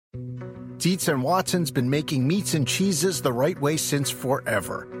Dietz and Watson's been making meats and cheeses the right way since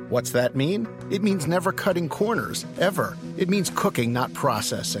forever. What's that mean? It means never cutting corners, ever. It means cooking, not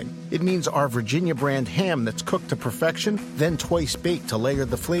processing. It means our Virginia brand ham that's cooked to perfection, then twice baked to layer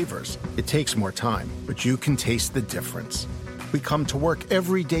the flavors. It takes more time, but you can taste the difference. We come to work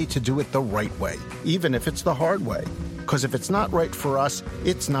every day to do it the right way, even if it's the hard way. Because if it's not right for us,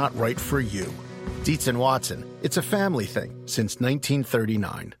 it's not right for you. Dietz and Watson, it's a family thing since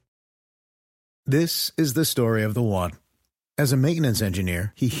 1939. This is the story of the one. As a maintenance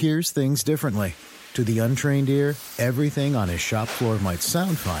engineer, he hears things differently. To the untrained ear, everything on his shop floor might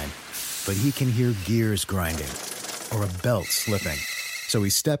sound fine, but he can hear gears grinding or a belt slipping. So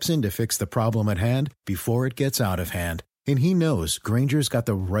he steps in to fix the problem at hand before it gets out of hand. And he knows Grainger's got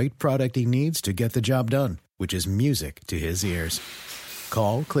the right product he needs to get the job done, which is music to his ears.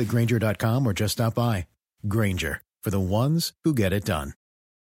 Call, click Grainger.com, or just stop by. Grainger, for the ones who get it done.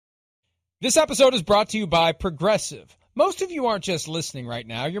 This episode is brought to you by Progressive. Most of you aren't just listening right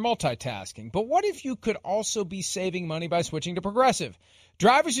now, you're multitasking. But what if you could also be saving money by switching to Progressive?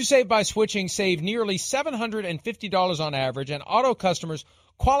 Drivers who save by switching save nearly $750 on average, and auto customers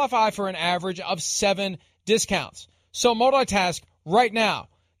qualify for an average of 7 discounts. So multitask right now.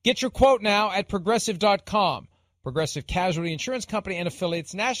 Get your quote now at Progressive.com. Progressive Casualty Insurance Company and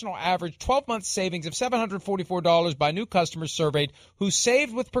affiliates, national average 12-month savings of $744 by new customers surveyed who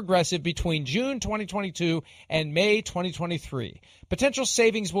saved with Progressive between June 2022 and May 2023. Potential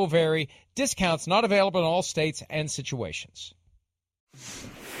savings will vary. Discounts not available in all states and situations.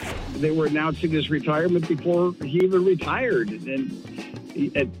 They were announcing his retirement before he even retired.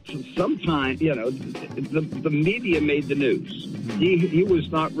 And at some time, the media made the news. He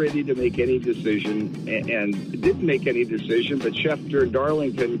was not ready to make any decision and didn't make any decision, but Schefter and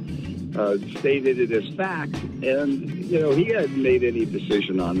Darlington stated it as fact. And, he hadn't made any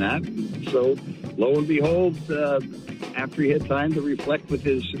decision on that. So lo and behold, after he had time to reflect with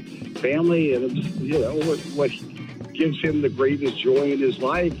his family and, what gives him the greatest joy in his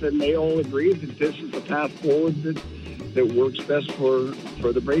life, and they all agreed that this is the path forward that works best for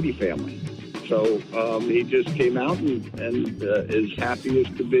the Brady family. So he just came out and is happy as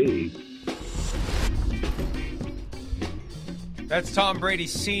could be. That's Tom Brady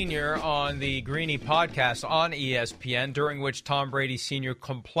Sr. on the Greeny podcast on ESPN, during which Tom Brady Sr.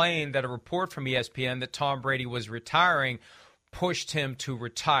 complained that a report from ESPN that Tom Brady was retiring pushed him to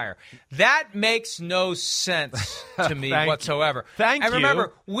retire. That makes no sense to me whatsoever. Thank you. And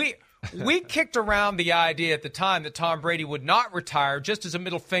remember, we kicked around the idea at the time that Tom Brady would not retire, just as a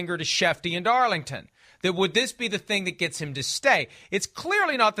middle finger to Shefty and Darlington. That would this be the thing that gets him to stay? It's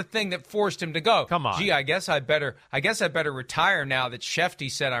clearly not the thing that forced him to go. Come on. Gee, I guess I better retire now that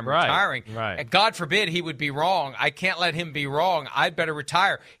Shefty said I'm retiring. Right. And God forbid he would be wrong. I can't let him be wrong. I'd better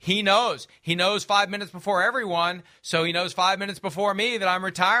retire. He knows. He knows 5 minutes before everyone, so he knows 5 minutes before me that I'm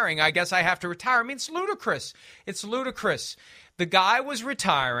retiring. I guess I have to retire. I mean, it's ludicrous. It's ludicrous. The guy was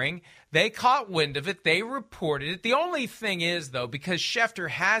retiring. They caught wind of it. They reported it. The only thing is, though, because Schefter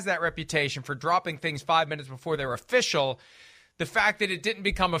has that reputation for dropping things 5 minutes before they're official, the fact that it didn't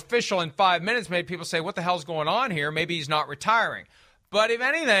become official in 5 minutes made people say, what the hell's going on here? Maybe he's not retiring. But if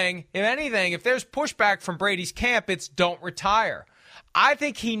anything, if there's pushback from Brady's camp, it's don't retire. I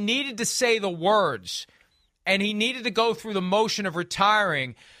think he needed to say the words, and he needed to go through the motion of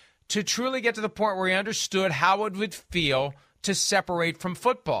retiring to truly get to the point where he understood how it would feel to separate from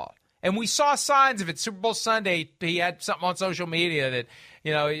football. And we saw signs of it. Super Bowl Sunday, he had something on social media that,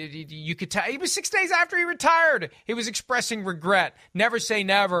 you could tell. He was 6 days after he retired. He was expressing regret. Never say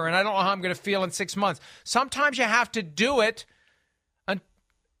never, and I don't know how I'm going to feel in 6 months. Sometimes you have to do it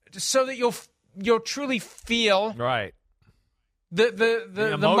so that you'll truly feel right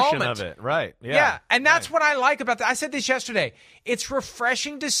the emotion moment of it. Right. Yeah. And that's what I like about that. I said this yesterday. It's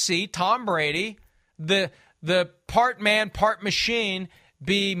refreshing to see Tom Brady, the part man, part machine,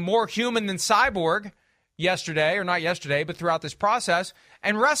 be more human than Cyborg yesterday, or not yesterday, but throughout this process,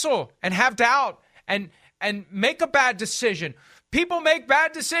 and wrestle and have doubt and make a bad decision. People make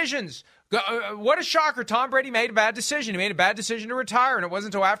bad decisions. What a shocker. Tom Brady made a bad decision. He made a bad decision to retire, and it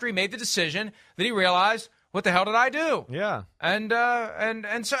wasn't until after he made the decision that he realized, what the hell did I do? Yeah. And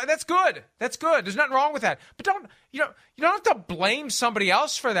so that's good. That's good. There's nothing wrong with that. But you don't have to blame somebody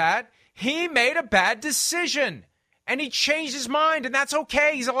else for that. He made a bad decision. And he changed his mind, and that's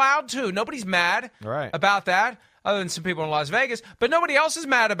okay. He's allowed to. Nobody's mad about that, other than some people in Las Vegas. But nobody else is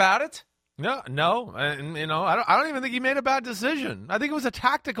mad about it. No, and I don't even think he made a bad decision. I think it was a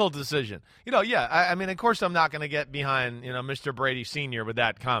tactical decision. I mean, of course, I'm not going to get behind Mr. Brady Sr. with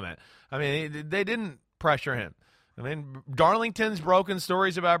that comment. I mean, they didn't pressure him. I mean, Darlington's broken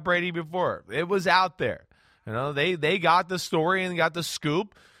stories about Brady before. It was out there. They got the story and got the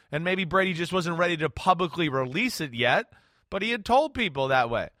scoop, and maybe Brady just wasn't ready to publicly release it yet, but he had told people that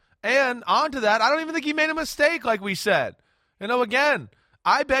way. And on to that, I don't even think he made a mistake, like we said. Again,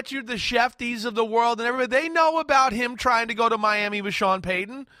 I bet you the Shefties of the world and everybody, they know about him trying to go to Miami with Sean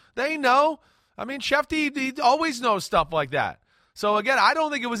Payton. They know. I mean, Shefty, he always knows stuff like that. So, again, I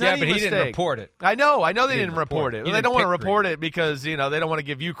don't think it was any mistake. Yeah, but he didn't report it. I know they didn't report it. They don't want to report it because, they don't want to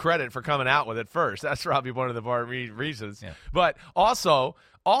give you credit for coming out with it first. That's probably one of the reasons. Yeah. But also,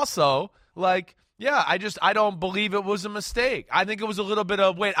 I don't believe it was a mistake. I think it was a little bit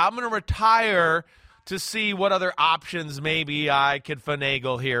of, wait, I'm going to retire to see what other options maybe I could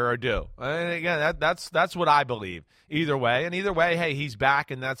finagle here or do. And again, that's what I believe. Either way, hey, he's back,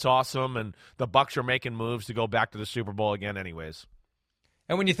 and that's awesome, and the Bucs are making moves to go back to the Super Bowl again anyways.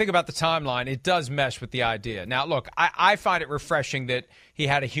 And when you think about the timeline, it does mesh with the idea. Now, look, I find it refreshing that he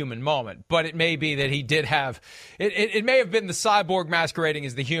had a human moment, but it may be that he did have it may have been the cyborg masquerading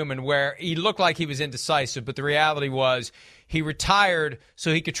as the human, where he looked like he was indecisive, but the reality was he retired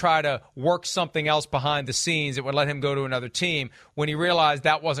so he could try to work something else behind the scenes that would let him go to another team. When he realized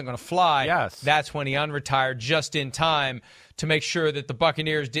that wasn't going to fly, that's when he unretired just in time to make sure that the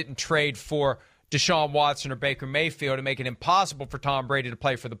Buccaneers didn't trade for Deshaun Watson or Baker Mayfield to make it impossible for Tom Brady to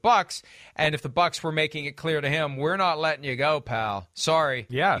play for the Bucs. And if the Bucs were making it clear to him, we're not letting you go, pal. Sorry.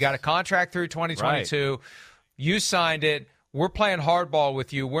 Yes. You got a contract through 2022. Right. You signed it. We're playing hardball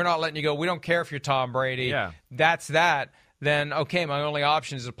with you. We're not letting you go. We don't care if you're Tom Brady. Yeah. That's that. Then, okay, my only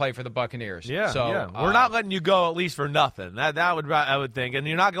option is to play for the Buccaneers. Yeah, we're not letting you go at least for nothing. I would think. And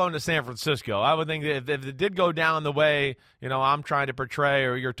you're not going to San Francisco. I would think that if it did go down the way, I'm trying to portray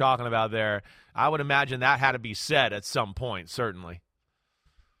or you're talking about there, I would imagine that had to be said at some point, certainly.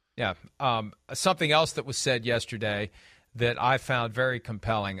 Yeah. Something else that was said yesterday that I found very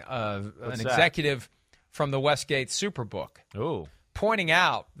compelling. An executive from the Westgate Superbook pointing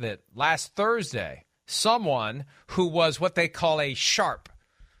out that last Thursday, someone who was what they call a sharp,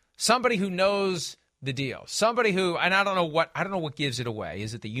 somebody who knows the deal, somebody who, and I don't know what gives it away.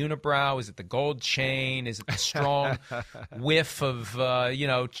 Is it the unibrow? Is it the gold chain? Is it the strong whiff of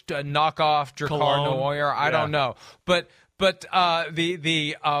knockoff Drakkar Noir? I don't know, but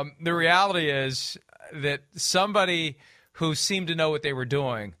the reality is that somebody who seemed to know what they were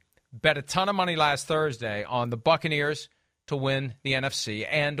doing bet a ton of money last Thursday on the Buccaneers to win the NFC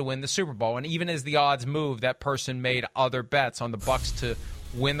and to win the Super Bowl. And even as the odds moved, that person made other bets on the Bucs to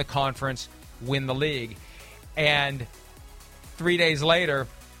win the conference, win the league. And 3 days later,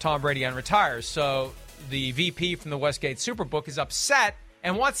 Tom Brady unretires. So the VP from the Westgate Superbook is upset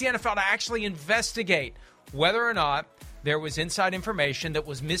and wants the NFL to actually investigate whether or not there was inside information that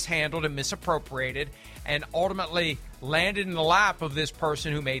was mishandled and misappropriated and ultimately landed in the lap of this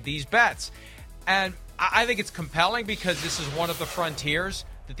person who made these bets. And I think it's compelling because this is one of the frontiers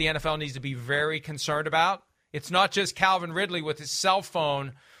that the NFL needs to be very concerned about. It's not just Calvin Ridley with his cell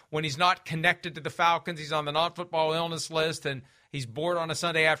phone when he's not connected to the Falcons. He's on the non-football illness list and he's bored on a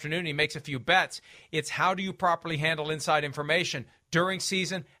Sunday afternoon. He makes a few bets. It's how do you properly handle inside information during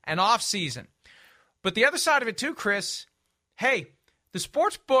season and off season. But the other side of it too, Chris, hey, the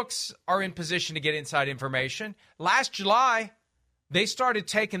sports books are in position to get inside information. Last July, they started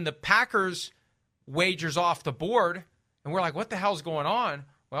taking the Packers wagers off the board, and we're like, what the hell's going on?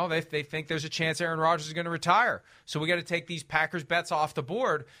 Well, they think there's a chance Aaron Rodgers is going to retire, so we got to take these Packers bets off the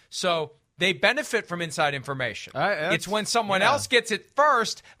board. So they benefit from inside information. It's when someone else gets it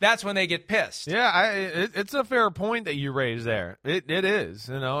first, that's when they get pissed. Yeah, it's a fair point that you raised there. It is.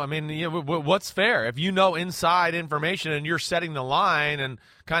 I mean, what's fair? If you know inside information and you're setting the line and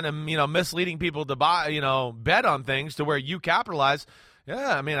kind of, misleading people to buy, bet on things to where you capitalize.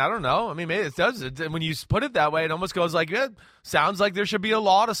 Yeah, I mean, I don't know. I mean, maybe it does. When you put it that way, it almost goes like, sounds like there should be a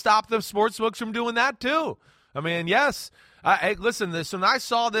law to stop the sports books from doing that too. I mean, yes. Listen, when I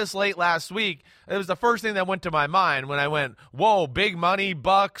saw this late last week, it was the first thing that went to my mind when I went, whoa, big money,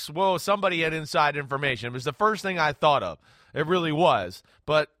 Bucks, whoa, somebody had inside information. It was the first thing I thought of. It really was.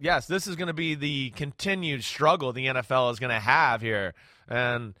 But, yes, this is going to be the continued struggle the NFL is going to have here.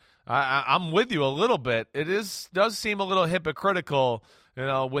 And I'm with you a little bit. It does seem a little hypocritical,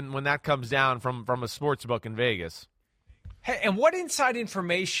 when that comes down from a sports book in Vegas. Hey, and what inside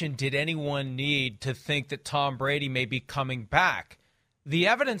information did anyone need to think that Tom Brady may be coming back? The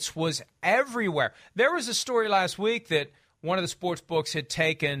evidence was everywhere. There was a story last week that one of the sports books had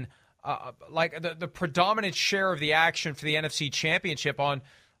taken the predominant share of the action for the NFC Championship on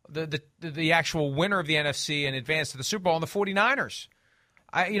the actual winner of the NFC and advance to the Super Bowl on the 49ers.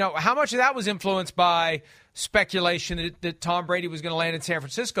 How much of that was influenced by speculation that Tom Brady was going to land in San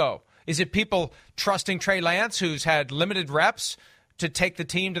Francisco? Is it people trusting Trey Lance, who's had limited reps, to take the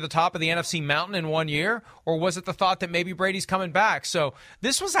team to the top of the NFC Mountain in 1 year? Or was it the thought that maybe Brady's coming back? So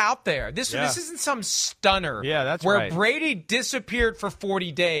this was out there. This isn't some stunner where Brady disappeared for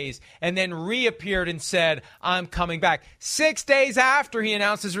 40 days and then reappeared and said, I'm coming back. 6 days after he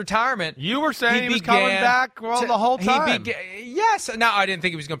announced his retirement. You were saying he was coming back the whole time. Yes. Now, I didn't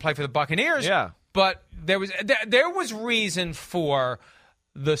think he was going to play for the Buccaneers. Yeah. But there was reason for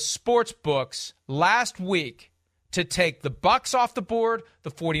the sports books last week to take the Bucs off the board,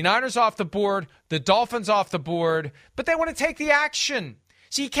 the 49ers off the board, the Dolphins off the board, but they want to take the action.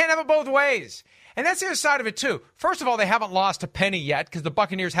 So you can't have it both ways. And that's the other side of it, too. First of all, they haven't lost a penny yet because the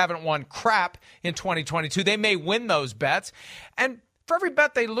Buccaneers haven't won crap in 2022. They may win those bets. And for every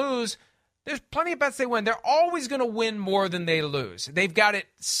bet they lose, there's plenty of bets they win. They're always going to win more than they lose. They've got it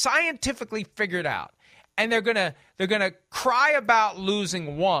scientifically figured out. And they're gonna cry about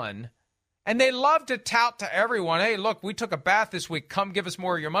losing one. And they love to tout to everyone, hey, look, we took a bath this week. Come give us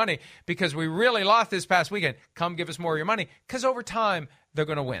more of your money because we really lost this past weekend. Come give us more of your money because over time they're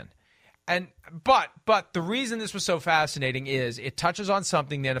going to win. But the reason this was so fascinating is it touches on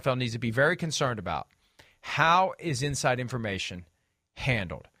something the NFL needs to be very concerned about. How is inside information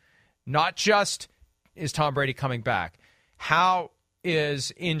handled? Not just is Tom Brady coming back. How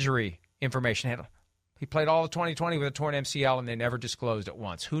is injury information handled? He played all of 2020 with a torn MCL, and they never disclosed it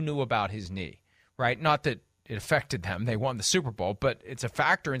once. Who knew about his knee, right? Not that it affected them. They won the Super Bowl, but it's a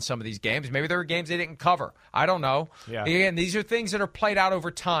factor in some of these games. Maybe there were games they didn't cover. I don't know. Yeah. Again, these are things that are played out over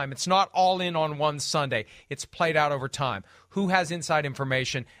time. It's not all in on one Sunday. It's played out over time. Who has inside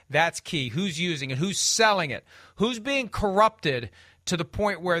information? That's key. Who's using it? Who's selling it? Who's being corrupted to the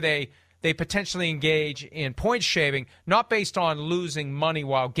point where they potentially engage in point shaving, not based on losing money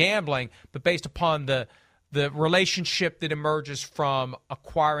while gambling, but based upon the relationship that emerges from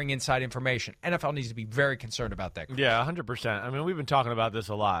acquiring inside information. NFL needs to be very concerned about that. Yeah, 100%. I mean, we've been talking about this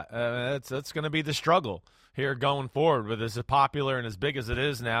a lot. That's going to be the struggle here going forward with as popular and as big as it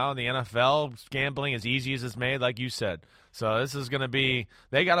is now. In the NFL, gambling as easy as it's made, like you said. So this is going to be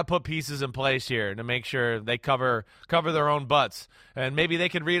 – they got to put pieces in place here to make sure they cover their own butts. And maybe they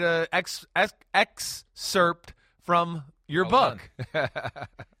could read an excerpt from your book.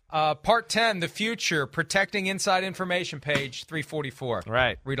 Part 10, The Future, Protecting Inside Information, page 344.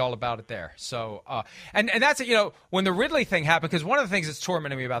 Right. Read all about it there. So, and that's it, when the Ridley thing happened, because one of the things that's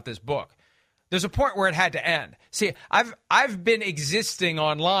tormenting me about this book, there's a point where it had to end. See, I've been existing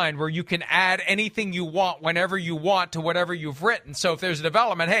online where you can add anything you want whenever you want to whatever you've written. So if there's a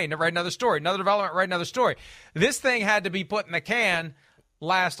development, hey, write another story. Another development, write another story. This thing had to be put in the can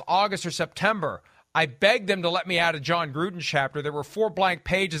last August or September. I begged them to let me add a John Gruden chapter. There were 4 blank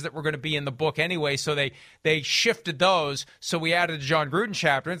pages that were going to be in the book anyway, so they shifted those. So we added a John Gruden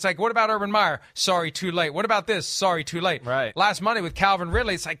chapter. And it's like, what about Urban Meyer? Sorry, too late. What about this? Sorry, too late. Right. Last Monday with Calvin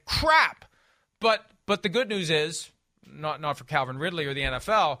Ridley, it's like crap. But the good news is, not for Calvin Ridley or the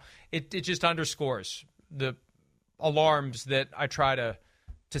NFL, it just underscores the alarms that I try to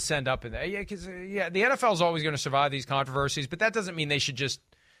send up in there. Yeah, because the NFL is always going to survive these controversies, but that doesn't mean they should just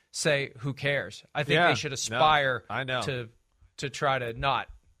say, who cares? I think they should aspire to try to not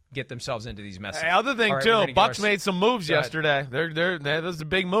get themselves into these messes. Hey, other thing, too, Bucks made some moves yesterday. Those are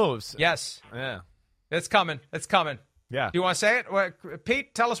big moves. Yes. Yeah. It's coming. Yeah. Do you want to say it?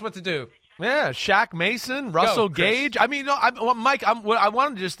 Pete, tell us what to do. Yeah, Shaq Mason, Russell Gage. I mean, Mike, I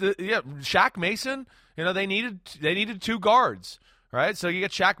wanted to just Shaq Mason. They needed 2 guards, right? So you get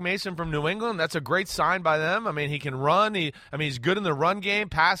Shaq Mason from New England. That's a great sign by them. I mean, he can run. He's good in the run game,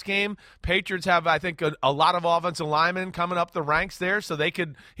 pass game. Patriots have, I think, a lot of offensive linemen coming up the ranks there, so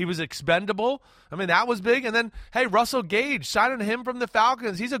he was expendable. I mean, that was big. And then, hey, Russell Gage, signing him from the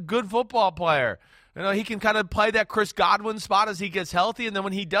Falcons. He's a good football player. He can kind of play that Chris Godwin spot as he gets healthy, and then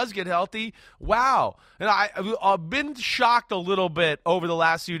when he does get healthy, wow. And I've been shocked a little bit over the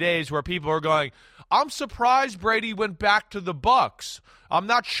last few days where people are going, I'm surprised Brady went back to the Bucs. I'm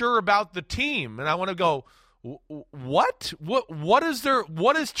not sure about the team. And I want to go, what? What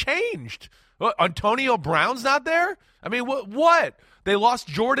has changed? What, Antonio Brown's not there? I mean, what? They lost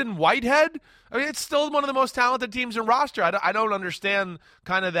Jordan Whitehead? I mean, it's still one of the most talented teams in roster. I don't understand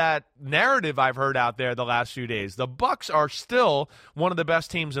kind of that narrative I've heard out there the last few days. The Bucs are still one of the best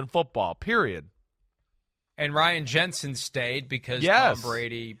teams in football, period. And Ryan Jensen stayed because Yes. Tom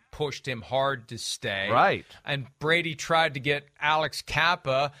Brady pushed him hard to stay. Right. And Brady tried to get Alex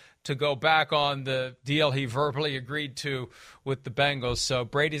Kappa to go back on the deal he verbally agreed to with the Bengals. So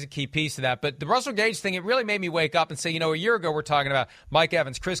Brady's a key piece of that. But the Russell Gage thing, it really made me wake up and say, a year ago we're talking about Mike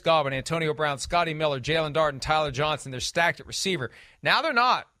Evans, Chris Godwin, Antonio Brown, Scotty Miller, Jalen Darden, Tyler Johnson. They're stacked at receiver. Now they're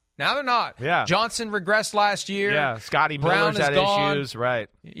not. Yeah. Johnson regressed last year. Yeah, Scotty Brown Miller's had gone. issues, right.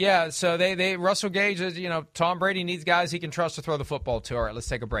 Yeah, so they Russell Gage is, Tom Brady needs guys he can trust to throw the football to. All right, let's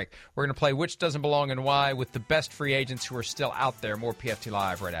take a break. We're going to play Which Doesn't Belong and Why with the best free agents who are still out there. More PFT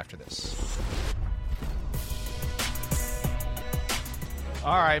Live right after this.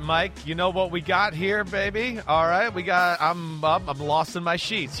 All right, Mike, you know what we got here, baby? All right, I'm lost in my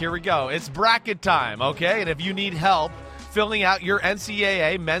sheets. Here we go. It's bracket time, okay? And if you need help filling out your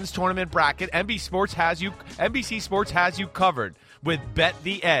NCAA men's tournament bracket, NBC Sports has you covered with Bet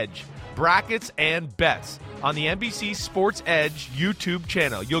the Edge, brackets and bets on the NBC Sports Edge YouTube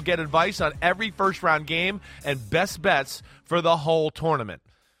channel. You'll get advice on every first-round game and best bets for the whole tournament.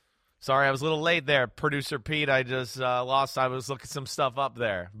 Sorry, I was a little late there, Producer Pete. I just lost. I was looking some stuff up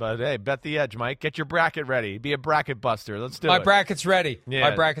there. But, hey, Bet the Edge, Mike. Get your bracket ready. Be a bracket buster. Let's do it. My bracket's ready. Yeah,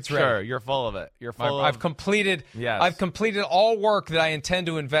 My bracket's ready. Sure, you're full of it. I've completed all work that I intend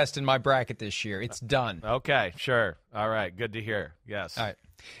to invest in my bracket this year. It's done. Okay, sure. All right, good to hear. Yes. All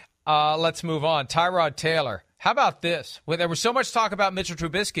right. Let's move on. Tyrod Taylor. How about this? Well, there was so much talk about Mitchell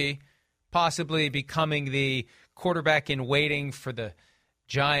Trubisky possibly becoming the quarterback in waiting for the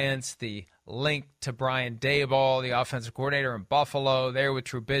Giants, the link to Brian Daboll, the offensive coordinator in Buffalo, there with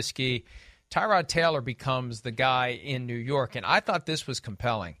Trubisky. Tyrod Taylor becomes the guy in New York, and I thought this was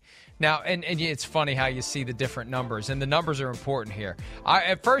compelling. Now, and it's funny how you see the different numbers, and the numbers are important here.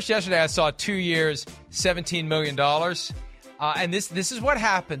 At first, yesterday, I saw 2 years, $17 million. And this is what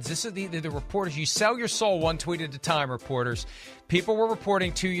happens. This is the reporters. You sell your soul one tweet at a time, reporters. People were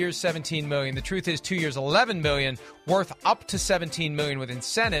reporting 2 years, $17 million. The truth is 2 years, $11 million, worth up to $17 million with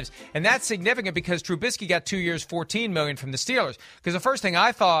incentives. And that's significant because Trubisky got 2 years, $14 million from the Steelers. Because the first thing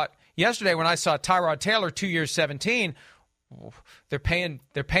I thought yesterday when I saw Tyrod Taylor, 2 years, $17, they're paying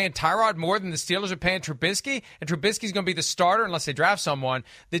Tyrod more than the Steelers are paying Trubisky, and Trubisky's going to be the starter unless they draft someone.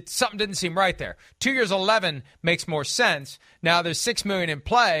 Something didn't seem right there. 2 years, 11 makes more sense. Now there's $6 million in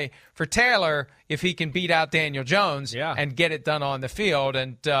play for Taylor if he can beat out Daniel Jones and get it done on the field.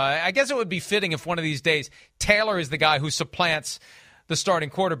 And I guess it would be fitting if one of these days Taylor is the guy who supplants the starting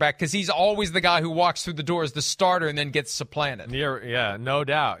quarterback, because he's always the guy who walks through the door as the starter and then gets supplanted. Yeah, no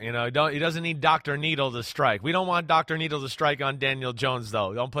doubt. He doesn't need Dr. Needle to strike. We don't want Dr. Needle to strike on Daniel Jones,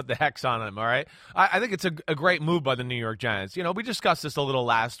 though. Don't put the hex on him, all right? I think it's a great move by the New York Giants. We discussed this a little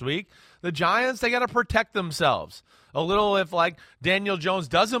last week. The Giants, they got to protect themselves. A little if, Daniel Jones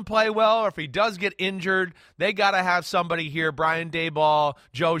doesn't play well or if he does get injured, they got to have somebody here, Brian Daboll,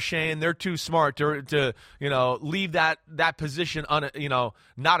 Joe Shane. They're too smart to leave that position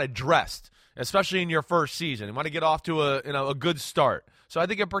not addressed, especially in your first season. You want to get off to a good start. So I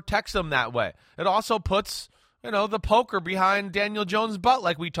think it protects them that way. It also puts the poker behind Daniel Jones' butt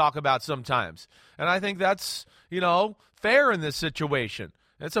like we talk about sometimes. And I think that's, fair in this situation.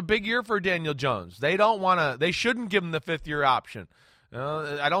 It's a big year for Daniel Jones. They shouldn't give him the fifth-year option.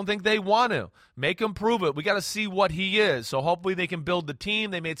 I don't think they want to. Make him prove it. We got to see what he is. So hopefully they can build the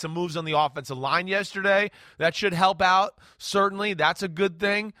team. They made some moves on the offensive line yesterday. That should help out. Certainly, that's a good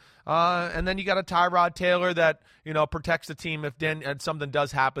thing. And then you got a Tyrod Taylor that, protects the team if something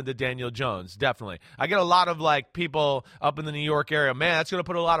does happen to Daniel Jones. Definitely. I get a lot of, people up in the New York area, man, that's going to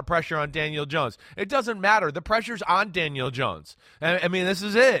put a lot of pressure on Daniel Jones. It doesn't matter. The pressure's on Daniel Jones. I mean, this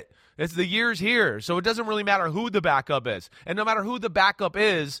is it. It's the year's here, so it doesn't really matter who the backup is. And no matter who the backup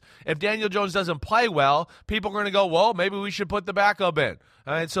is, if Daniel Jones doesn't play well, people are going to go, well, maybe we should put the backup in.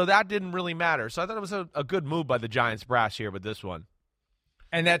 And so that didn't really matter. So I thought it was a good move by the Giants brass here with this one.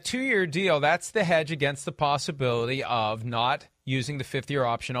 And that 2-year deal, that's the hedge against the possibility of not using the fifth-year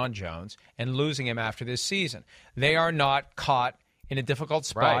option on Jones and losing him after this season. They are not caught in a difficult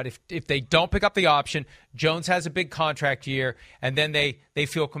spot. Right. If they don't pick up the option, Jones has a big contract year, and then they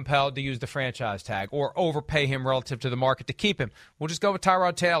feel compelled to use the franchise tag or overpay him relative to the market to keep him. We'll just go with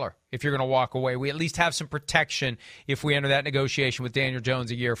Tyrod Taylor if you're going to walk away. We at least have some protection if we enter that negotiation with Daniel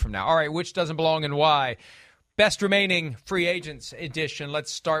Jones a year from now. All right, which doesn't belong and why? Best remaining free agents edition.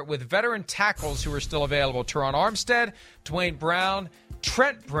 Let's start with veteran tackles who are still available. Teron Armstead, Dwayne Brown,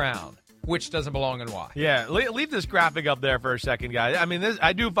 Trent Brown. Which doesn't belong and why? Yeah, leave this graphic up there for a second, guys. I mean,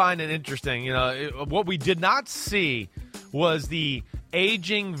 I do find it interesting. What we did not see was the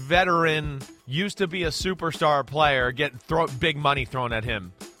aging veteran, used to be a superstar player, get big money thrown at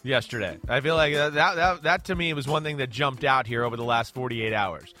him yesterday. I feel like that to me was one thing that jumped out here over the last 48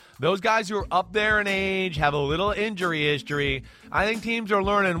 hours. Those guys who are up there in age, have a little injury history, I think teams are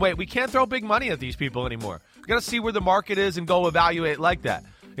learning, wait, we can't throw big money at these people anymore. We've got to see where the market is and go evaluate like that.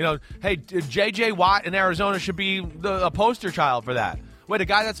 You know, hey, J.J. Watt in Arizona should be a poster child for that. Wait, a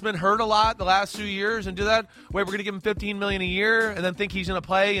guy that's been hurt a lot the last 2 years and do that? Wait, we're going to give him $15 million a year and then think he's going to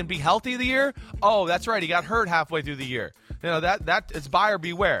play and be healthy the year? Oh, that's right. He got hurt halfway through the year. You know, that it's buyer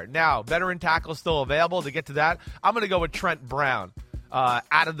beware. Now, veteran tackle still available. To get to that, I'm going to go with Trent Brown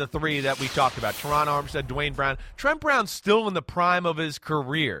out of the three that we talked about. Teron Armstead, Dwayne Brown. Trent Brown's still in the prime of his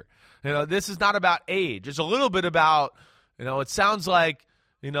career. You know, this is not about age. It's a little bit about, you know, it sounds like,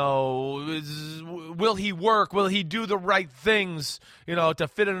 you know, will he work? Will he do the right things, you know, to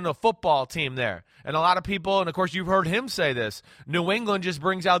fit in a football team there? And a lot of people, and of course you've heard him say this, New England just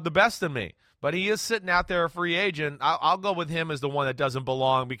brings out the best in me. But he is sitting out there a free agent. I'll go with him as the one that doesn't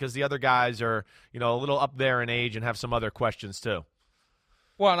belong because the other guys are, you know, a little up there in age and have some other questions too.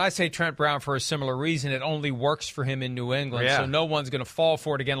 Well, and I say Trent Brown for a similar reason. It only works for him in New England, so no one's going to fall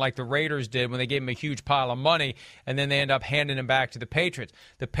for it again like the Raiders did when they gave him a huge pile of money, and then they end up handing him back to the Patriots.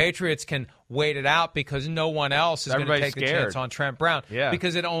 The Patriots can wait it out because no one else is going to take the chance on Trent Brown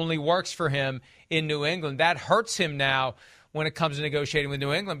because it only works for him in New England. That hurts him now when it comes to negotiating with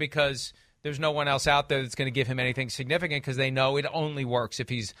New England because there's no one else out there that's going to give him anything significant because they know it only works if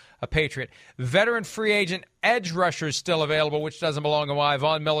he's a Patriot. Veteran free agent edge rusher is still available, which doesn't belong to why.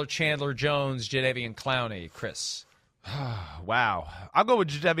 Von Miller, Chandler Jones, Jadeveon Clowney. Chris. Wow. I'll go with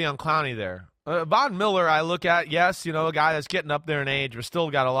Jadeveon Clowney there. Von Miller, I look at, yes, you know, a guy that's getting up there in age, but still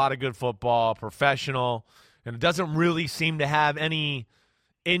got a lot of good football, professional, and it doesn't really seem to have any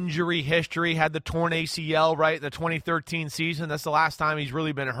injury history. Had the torn ACL right in the 2013 season. That's the last time he's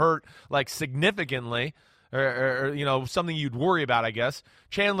really been hurt, like, significantly, or you know, something you'd worry about, I guess.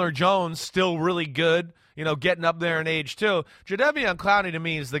 Chandler Jones, still really good, you know, getting up there in age, too. Jadeveon Clowney, to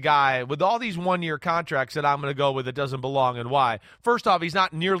me, is the guy with all these one-year contracts that I'm going to go with that doesn't belong, and why. First off, he's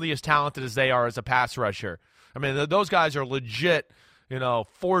not nearly as talented as they are as a pass rusher. I mean, those guys are legit, you know,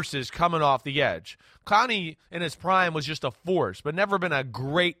 forces coming off the edge. Clowney in his prime was just a force, but never been a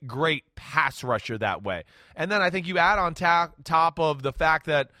great pass rusher that way. And then I think you add on top of the fact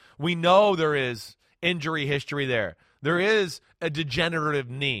that we know there is injury history there. There is a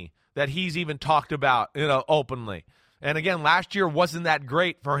degenerative knee that he's even talked about, you know, openly. And again, last year wasn't that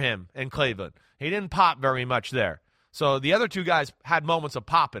great for him in Cleveland. He didn't pop very much there. So the other two guys had moments of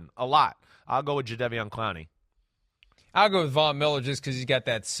popping a lot. I'll go with Jadeveon Clowney. I'll go with Von Miller just because he's got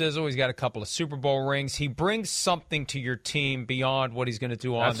that sizzle. He's got a couple of Super Bowl rings. He brings something to your team beyond what he's going to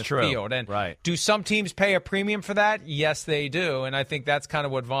do on the field. And do some teams pay a premium for that? Yes, they do. And I think that's kind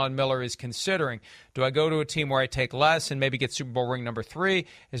of what Von Miller is considering. Do I go to a team where I take less and maybe get Super Bowl ring number 3?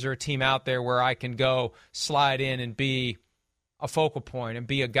 Is there a team out there where I can go slide in and be a focal point and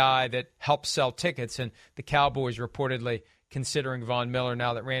be a guy that helps sell tickets? And the Cowboys reportedly considering Von Miller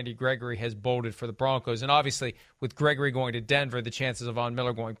now that Randy Gregory has bolted for the Broncos. And obviously, with Gregory going to Denver, the chances of Von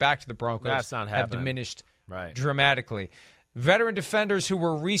Miller going back to the Broncos have diminished dramatically. Veteran defenders who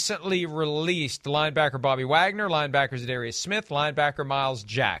were recently released, linebacker Bobby Wagner, linebacker Zadarius Smith, linebacker Miles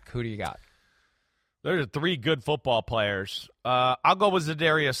Jack. Who do you got? There's 3 good football players. I'll go with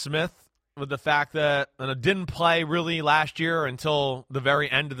Zadarius Smith with the fact that didn't play really last year until the very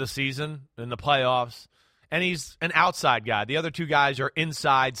end of the season in the playoffs. And he's an outside guy. The other 2 guys are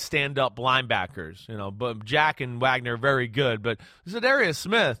inside, stand-up linebackers. You know, but Jack and Wagner are very good. But Zadarius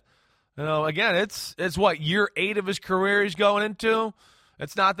Smith, you know, again, it's what, year 8 of his career he's going into.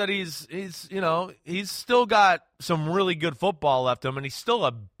 It's not that he's you know, he's still got some really good football left him, and he's still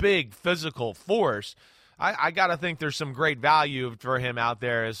a big physical force. I got to think there's some great value for him out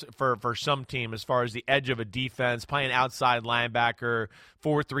there for some team as far as the edge of a defense, playing outside linebacker,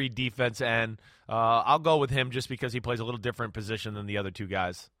 4-3 defense end. I'll go with him just because he plays a little different position than the other 2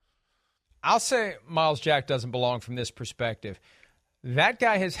 guys. I'll say Miles Jack doesn't belong from this perspective. That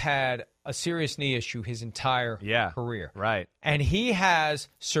guy has had a serious knee issue his entire career. Right. And he has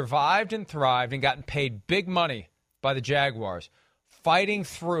survived and thrived and gotten paid big money by the Jaguars fighting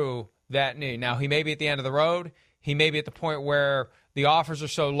through that knee. Now, he may be at the end of the road. He may be at the point where the offers are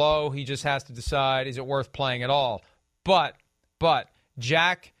so low, he just has to decide, is it worth playing at all? But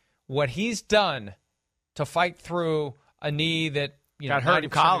Jack, what he's done to fight through a knee that, you know, got hurt in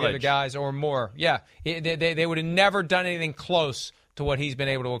college, the guys or more, they would have never done anything close to what he's been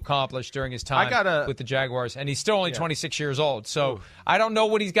able to accomplish during his time with the Jaguars. And he's still only 26 years old. So I don't know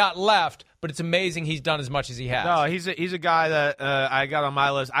what he's got left, but it's amazing he's done as much as he has. No, he's a guy that I got on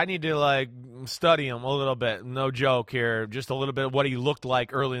my list. I need to study him a little bit. No joke here. Just a little bit of what he looked like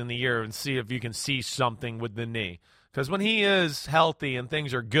early in the year and see if you can see something with the knee. Because when he is healthy and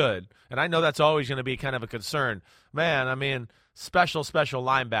things are good, and I know that's always going to be kind of a concern, man, I mean, special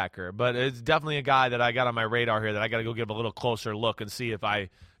linebacker. But it's definitely a guy that I got on my radar here that I got to go give a little closer look and see if I,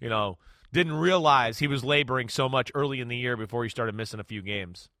 didn't realize he was laboring so much early in the year before he started missing a few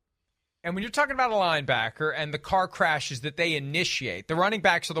games. And when you're talking about a linebacker and the car crashes that they initiate, the running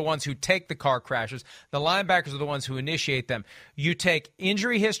backs are the ones who take the car crashes. The linebackers are the ones who initiate them. You take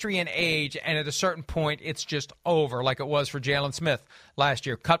injury history and age, and at a certain point, it's just over, like it was for Jalen Smith last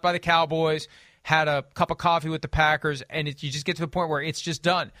year. Cut by the Cowboys, had a cup of coffee with the Packers, and you just get to the point where it's just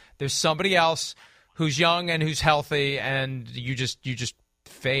done. There's somebody else who's young and who's healthy, and you just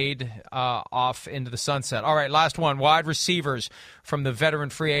fade off into the sunset. All right, last one. Wide receivers from the veteran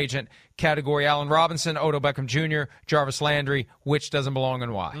free agent category. Allen Robinson, Odell Beckham Jr., Jarvis Landry. Which doesn't belong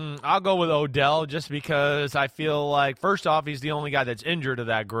and why? I'll go with Odell just because I feel like, first off, he's the only guy that's injured of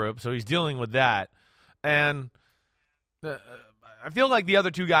that group, so he's dealing with that. And I feel like the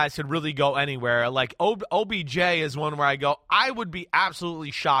other two guys could really go anywhere. Like OBJ is one where I go, I would be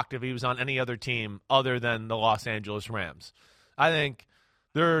absolutely shocked if he was on any other team other than the Los Angeles Rams. I think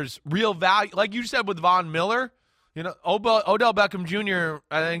there's real value, like you said with Von Miller. Odell Beckham Jr.,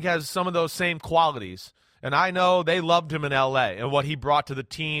 I think, has some of those same qualities. And I know they loved him in L.A. and what he brought to the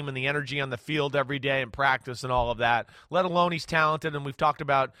team and the energy on the field every day and practice and all of that, let alone he's talented. And we've talked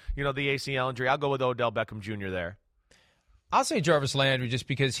about, the ACL injury. I'll go with Odell Beckham Jr. there. I'll say Jarvis Landry just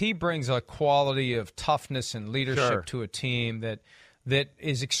because he brings a quality of toughness and leadership to a team that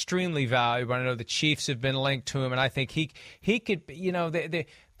is extremely valuable. I know the Chiefs have been linked to him, and I think he could,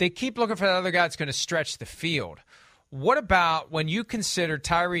 they keep looking for that other guy that's going to stretch the field. What about when you consider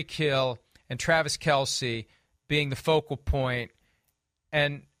Tyreek Hill and Travis Kelce being the focal point,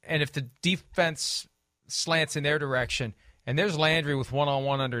 and if the defense slants in their direction, and there's Landry with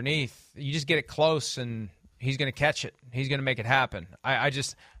one-on-one underneath, you just get it close and he's going to catch it. He's going to make it happen.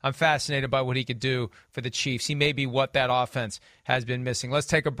 I'm fascinated by what he could do for the Chiefs. He may be what that offense has been missing. Let's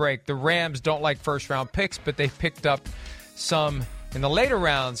take a break. The Rams don't like first-round picks, but they picked up some in the later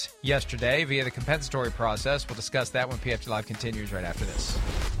rounds yesterday via the compensatory process. We'll discuss that when PFT Live continues right after this.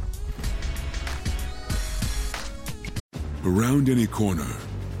 Around any corner,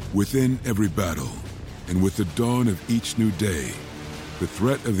 within every battle, and with the dawn of each new day, the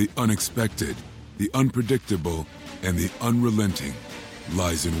threat of the unexpected, the unpredictable, and the unrelenting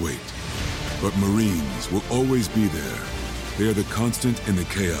lies in wait. But Marines will always be there. They are the constant in the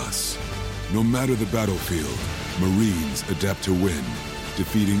chaos. No matter the battlefield, Marines adapt to win,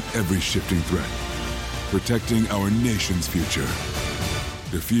 defeating every shifting threat, protecting our nation's future.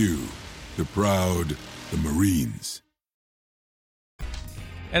 The few, the proud, the Marines.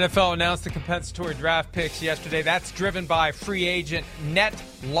 NFL announced the compensatory draft picks yesterday. That's driven by free agent net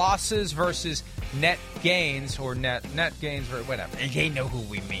losses versus net gains, or net gains, or whatever. They know who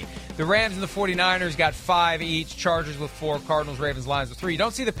we mean. The Rams and the 49ers got 5 each. Chargers with 4. Cardinals, Ravens, Lions with 3. You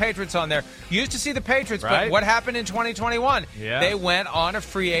don't see the Patriots on there. You used to see the Patriots, right? But what happened in 2021? Yeah. They went on a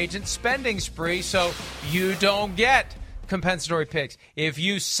free agent spending spree, so you don't get compensatory picks. If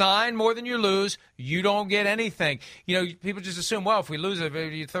you sign more than you lose, you don't get anything. People just assume, well, if we lose a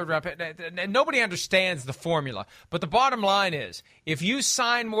third-round pick, and nobody understands the formula. But the bottom line is, if you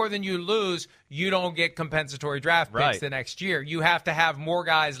sign more than you lose, you don't get compensatory draft picks the next year. You have to have more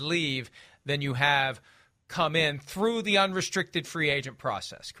guys leave than you have come in through the unrestricted free agent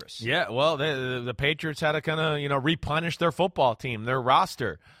process, Chris. Yeah, well, the Patriots had to kind of, replenish their football team, their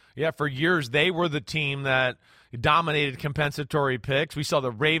roster. Yeah, for years they were the team that dominated compensatory picks. We saw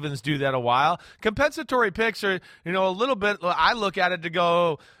the Ravens do that a while. Compensatory picks are, a little bit, I look at it to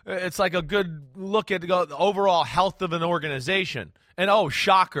go, it's like a good look at the overall health of an organization. And,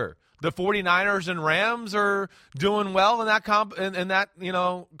 shocker, the 49ers and Rams are doing well in that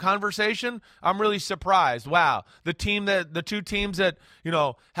conversation. I'm really surprised. Wow. The two teams that,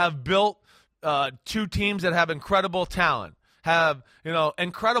 have built two teams that have incredible talent, have,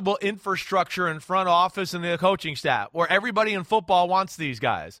 incredible infrastructure in front office and the coaching staff, where everybody in football wants these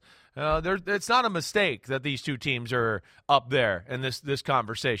guys. It's not a mistake that these two teams are up there in this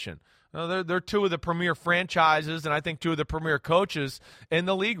conversation. They're two of the premier franchises, and I think two of the premier coaches in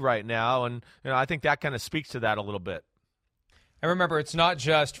the league right now, and I think that kind of speaks to that a little bit. And remember, it's not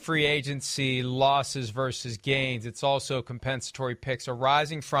just free agency losses versus gains. It's also compensatory picks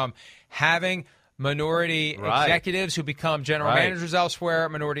arising from having minority executives who become general managers elsewhere,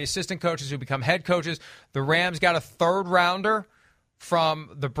 minority assistant coaches who become head coaches. The Rams got a third-rounder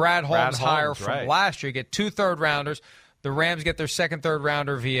from the Brad Holmes hire from last year. You get 2 third-rounders. The Rams get their second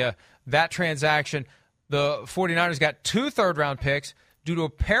third-rounder via that transaction. The 49ers got 2 third-round picks due to a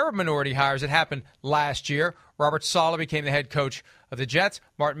pair of minority hires that happened last year. Robert Saleh became the head coach of the Jets.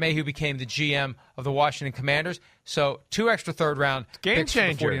 Martin Mayhew became the GM of the Washington Commanders. So 2 extra third-round picks for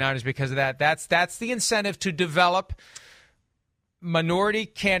the 49ers because of that. That's the incentive to develop minority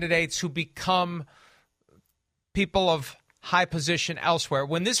candidates who become people of high position elsewhere.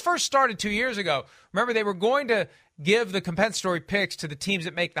 When this first started 2 years ago, remember they were going to give the compensatory picks to the teams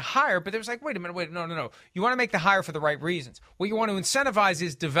that make the hire, but there was like, wait a minute, no. You want to make the hire for the right reasons. What you want to incentivize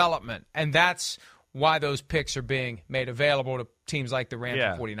is development, and that's why those picks are being made available to teams like the Rams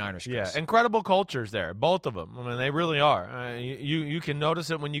and 49ers. Yeah, incredible cultures there, both of them. I mean, they really are. You can notice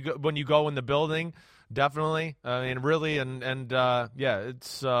it when you go in the building. Definitely. I mean, really,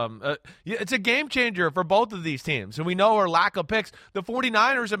 it's a game changer for both of these teams. And we know our lack of picks. The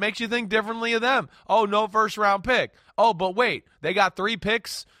 49ers, it makes you think differently of them. Oh, no first-round pick. Oh, but wait, they got 3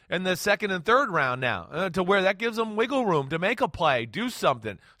 picks in the second and third round now, to where that gives them wiggle room to make a play, do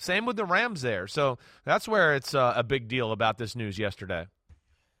something. Same with the Rams there. So that's where it's a big deal about this news yesterday.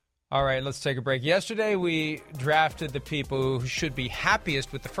 All right, let's take a break. Yesterday, we drafted the people who should be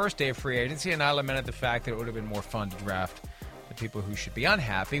happiest with the first day of free agency, and I lamented the fact that it would have been more fun to draft the people who should be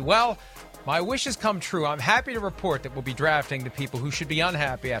unhappy. Well, my wish has come true. I'm happy to report that we'll be drafting the people who should be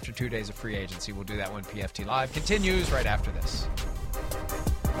unhappy after 2 days of free agency. We'll do that when PFT Live continues right after this.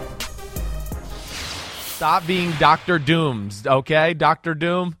 Stop being Dr. Dooms, okay? Dr.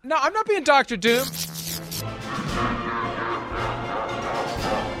 Doom? No, I'm not being Dr. Doom.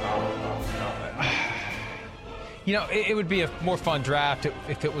 You know, it would be a more fun draft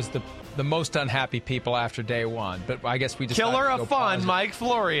if it was the most unhappy people after day one. But I guess we just killer of fun, positive. Mike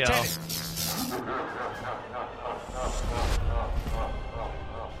Florio.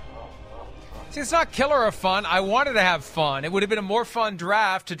 See, it's not killer of fun. I wanted to have fun. It would have been a more fun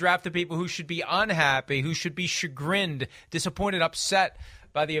draft to draft the people who should be unhappy, who should be chagrined, disappointed, upset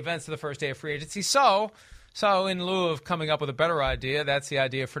by the events of the first day of free agency. So in lieu of coming up with a better idea, that's the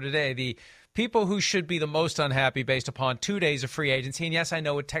idea for today. The people who should be the most unhappy based upon 2 days of free agency. And yes, I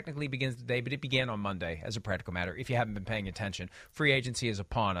know it technically begins today, but it began on Monday as a practical matter. If you haven't been paying attention, free agency is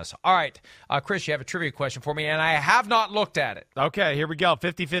upon us. All right, Chris, you have a trivia question for me, and I have not looked at it. Okay, here we go.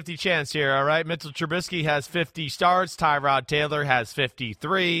 50-50 chance here, all right? Mitchell Trubisky has 50 starts. Tyrod Taylor has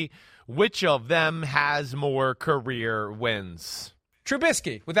 53. Which of them has more career wins?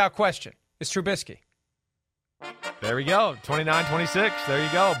 Trubisky, without question. It's Trubisky. There we go. 29-26. There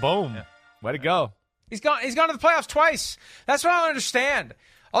you go. Boom. Yeah. Way to go. He's gone to the playoffs twice. That's what I don't understand.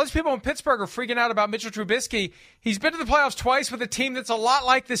 All these people in Pittsburgh are freaking out about Mitchell Trubisky. He's been to the playoffs twice with a team that's a lot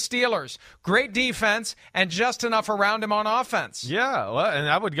like the Steelers. Great defense and just enough around him on offense. Yeah, well, and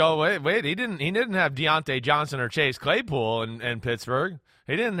I would go, wait, he didn't have Deontay Johnson or Chase Claypool in Pittsburgh.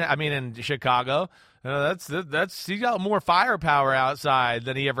 He didn't, in Chicago. He got more firepower outside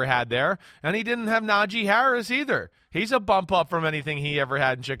than he ever had there, and he didn't have Najee Harris either. He's a bump up from anything he ever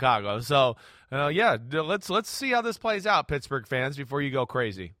had in Chicago. So, let's see how this plays out, Pittsburgh fans, before you go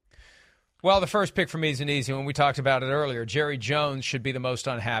crazy. Well, the first pick for me is an easy one. We talked about it earlier. Jerry Jones should be the most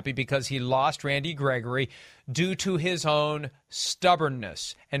unhappy because he lost Randy Gregory due to his own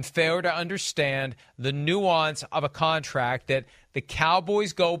stubbornness and failure to understand the nuance of a contract that the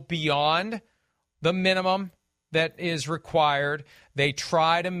Cowboys go beyond the minimum that is required. They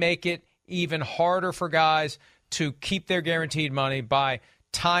try to make it even harder for guys to keep their guaranteed money by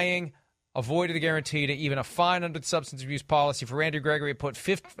tying a void of the guarantee to even a fine under the substance abuse policy. For Randy Gregory, it put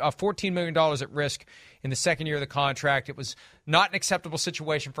 $14 million at risk in the second year of the contract. It was not an acceptable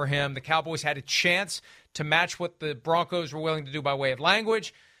situation for him. The Cowboys had a chance to match what the Broncos were willing to do by way of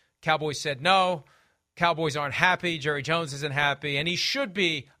language. Cowboys said no. Cowboys aren't happy. Jerry Jones isn't happy, and he should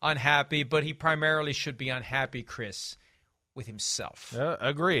be unhappy, but he primarily should be unhappy, Chris, with himself.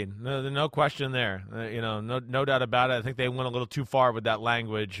 Agreed. No question there. No doubt about it. I think they went a little too far with that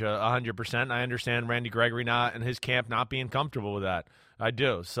language, 100%. I understand Randy Gregory and his camp not being comfortable with that. I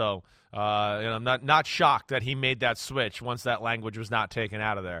do. So, I'm not shocked that he made that switch once that language was not taken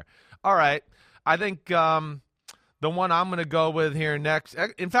out of there. All right. I think the one I'm going to go with here next.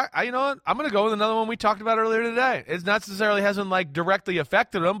 In fact, you know what? I'm going to go with another one we talked about earlier today. It not necessarily hasn't directly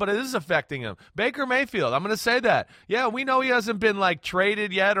affected him, but it is affecting him. Baker Mayfield. I'm going to say that. Yeah, we know he hasn't been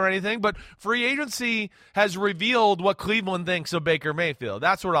traded yet or anything, but free agency has revealed what Cleveland thinks of Baker Mayfield.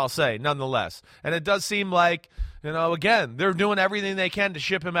 That's what I'll say, nonetheless. And it does seem like, again, they're doing everything they can to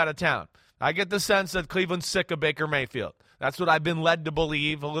ship him out of town. I get the sense that Cleveland's sick of Baker Mayfield. That's what I've been led to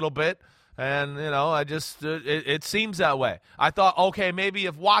believe a little bit. And, I just it seems that way. I thought, okay, maybe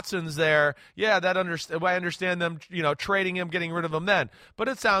if Watson's there, I understand them, trading him, getting rid of him then. But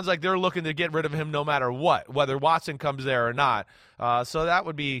it sounds like they're looking to get rid of him no matter what, whether Watson comes there or not. So that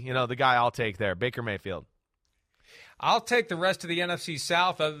would be, the guy I'll take there, Baker Mayfield. I'll take the rest of the NFC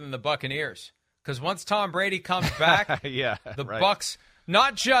South other than the Buccaneers. Because once Tom Brady comes back, the right. Bucs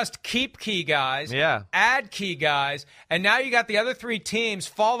not just keep key guys, add key guys, and now you got the other three teams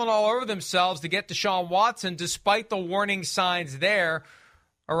falling all over themselves to get Deshaun Watson, despite the warning signs there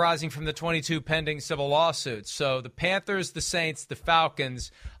arising from the 22 pending civil lawsuits. So the Panthers, the Saints, the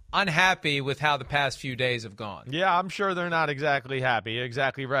Falcons, unhappy with how the past few days have gone. Yeah, I'm sure they're not exactly happy.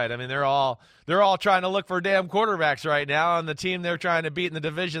 Exactly right. I mean, they're all trying to look for damn quarterbacks right now, and the team they're trying to beat in the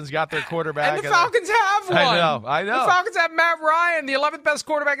division's got their quarterback. And the Falcons have one. I know. The Falcons have Matt Ryan, the 11th best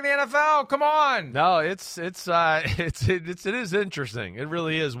quarterback in the NFL. Come on. No, it is interesting. It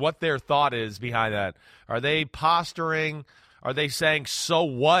really is what their thought is behind that. Are they posturing? Are they saying, so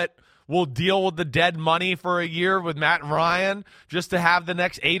what? We'll deal with the dead money for a year with Matt Ryan just to have the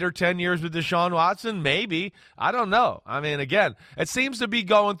next 8 or 10 years with Deshaun Watson? Maybe. I don't know. I mean, again, it seems to be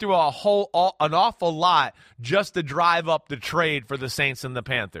going through an awful lot just to drive up the trade for the Saints and the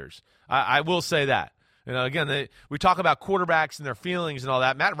Panthers. I will say that. Again, we talk about quarterbacks and their feelings and all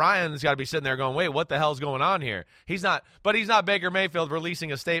that. Matt Ryan's got to be sitting there going, wait, what the hell's going on here? He's not Baker Mayfield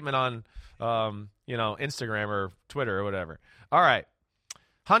releasing a statement on, Instagram or Twitter or whatever. All right.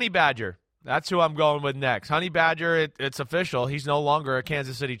 Honey Badger, that's who I'm going with next. Honey Badger, it's official. He's no longer a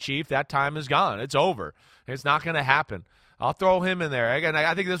Kansas City Chief. That time is gone. It's over. It's not going to happen. I'll throw him in there. Again,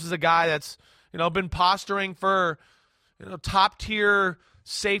 I think this is a guy that's, been posturing for, top-tier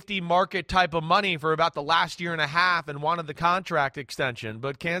safety market type of money for about the last year and a half and wanted the contract extension.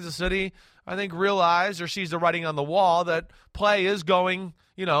 But Kansas City, I think, realized or sees the writing on the wall that play is going,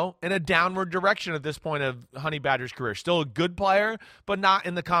 in a downward direction at this point of Honey Badger's career. Still a good player, but not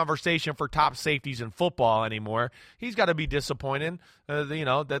in the conversation for top safeties in football anymore. He's got to be disappointed,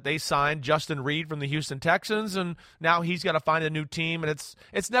 that they signed Justin Reed from the Houston Texans, and now he's got to find a new team. And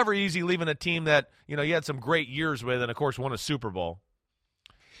it's never easy leaving a team that, you had some great years with and, of course, won a Super Bowl.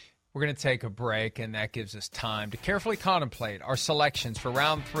 We're going to take a break, and that gives us time to carefully contemplate our selections for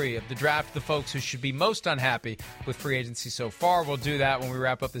round 3 of the draft, the folks who should be most unhappy with free agency so far. We'll do that when we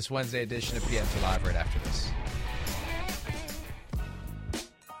wrap up this Wednesday edition of PFT Live right after this.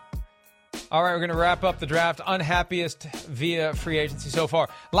 All right, we're going to wrap up the draft unhappiest via free agency so far.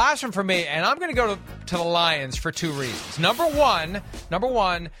 Last one for me, and I'm going to go to the Lions for 2 reasons. Number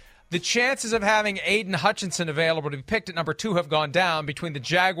one, the chances of having Aiden Hutchinson available to be picked at number 2 have gone down between the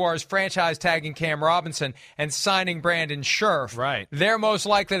Jaguars franchise tagging Cam Robinson and signing Brandon Scherf. Right. They're most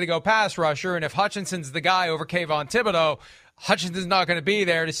likely to go pass rusher, and if Hutchinson's the guy over Kayvon Thibodeau, Hutchinson's not going to be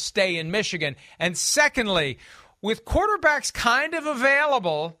there to stay in Michigan. And secondly, with quarterbacks kind of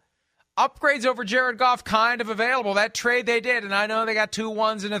available, upgrades over Jared Goff kind of available, that trade they did, and I know they got 2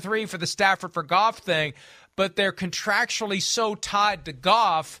 1s and a 3 for the Stafford for Goff thing, but they're contractually so tied to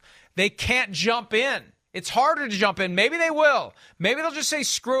Goff, they can't jump in. It's harder to jump in. Maybe they will. Maybe they'll just say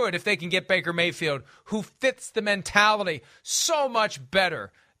screw it if they can get Baker Mayfield, who fits the mentality so much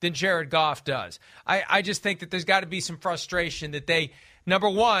better than Jared Goff does. I just think that there's got to be some frustration that they, number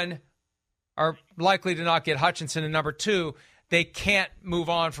one, are likely to not get Hutchinson, and number 2, they can't move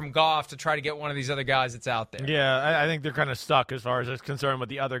on from Goff to try to get one of these other guys that's out there. Yeah, I think they're kind of stuck as far as it's concerned with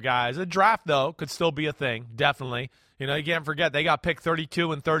the other guys. The draft, though, could still be a thing, definitely. You can't forget they got picked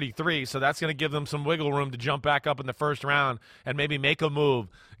 32 and 33, so that's going to give them some wiggle room to jump back up in the first round and maybe make a move,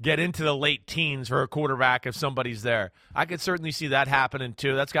 get into the late teens for a quarterback if somebody's there. I could certainly see that happening,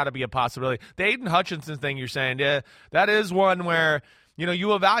 too. That's got to be a possibility. The Aiden Hutchinson thing you're saying, yeah, that is one where,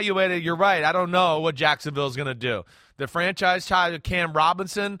 you evaluate it, you're right. I don't know what Jacksonville's going to do. The franchise tied to Cam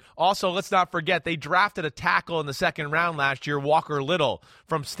Robinson. Also, let's not forget, they drafted a tackle in the second round last year, Walker Little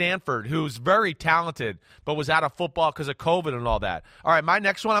from Stanford, who's very talented, but was out of football because of COVID and all that. All right, my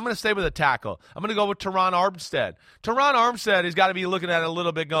next one, I'm going to stay with a tackle. I'm going to go with Teron Armstead. Teron Armstead has got to be looking at it a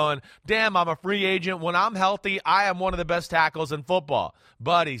little bit going, damn, I'm a free agent. When I'm healthy, I am one of the best tackles in football.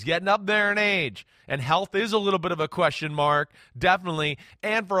 But he's getting up there in age, and health is a little bit of a question mark, definitely.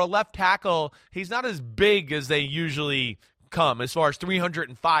 And for a left tackle, he's not as big as they usually come as far as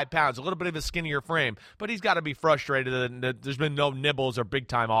 305 pounds, a little bit of a skinnier frame, but he's got to be frustrated that there's been no nibbles or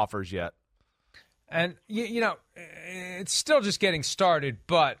big-time offers yet. And, it's still just getting started,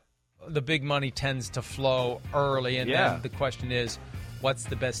 but the big money tends to flow early, and then the question is, what's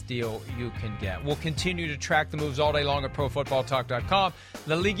the best deal you can get. We'll continue to track the moves all day long at ProFootballTalk.com.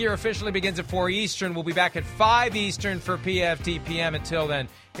 The league year officially begins at 4 Eastern. We'll be back at 5 Eastern for PFT PM. Until then,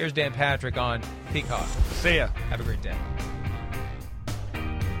 here's Dan Patrick on Peacock. See ya. Have a great day.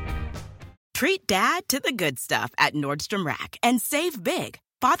 Treat Dad to the good stuff at Nordstrom Rack and save big.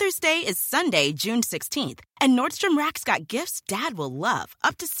 Father's Day is Sunday, June 16th, and Nordstrom Rack's got gifts Dad will love,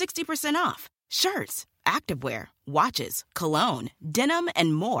 up to 60% off. Shirts, activewear, watches, cologne, denim,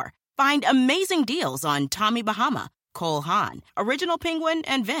 and more. Find amazing deals on Tommy Bahama, Cole Haan, Original Penguin,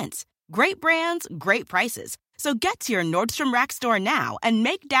 and Vince. Great brands, great prices. So get to your Nordstrom Rack store now and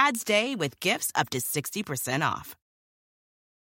make Dad's day with gifts up to 60% off.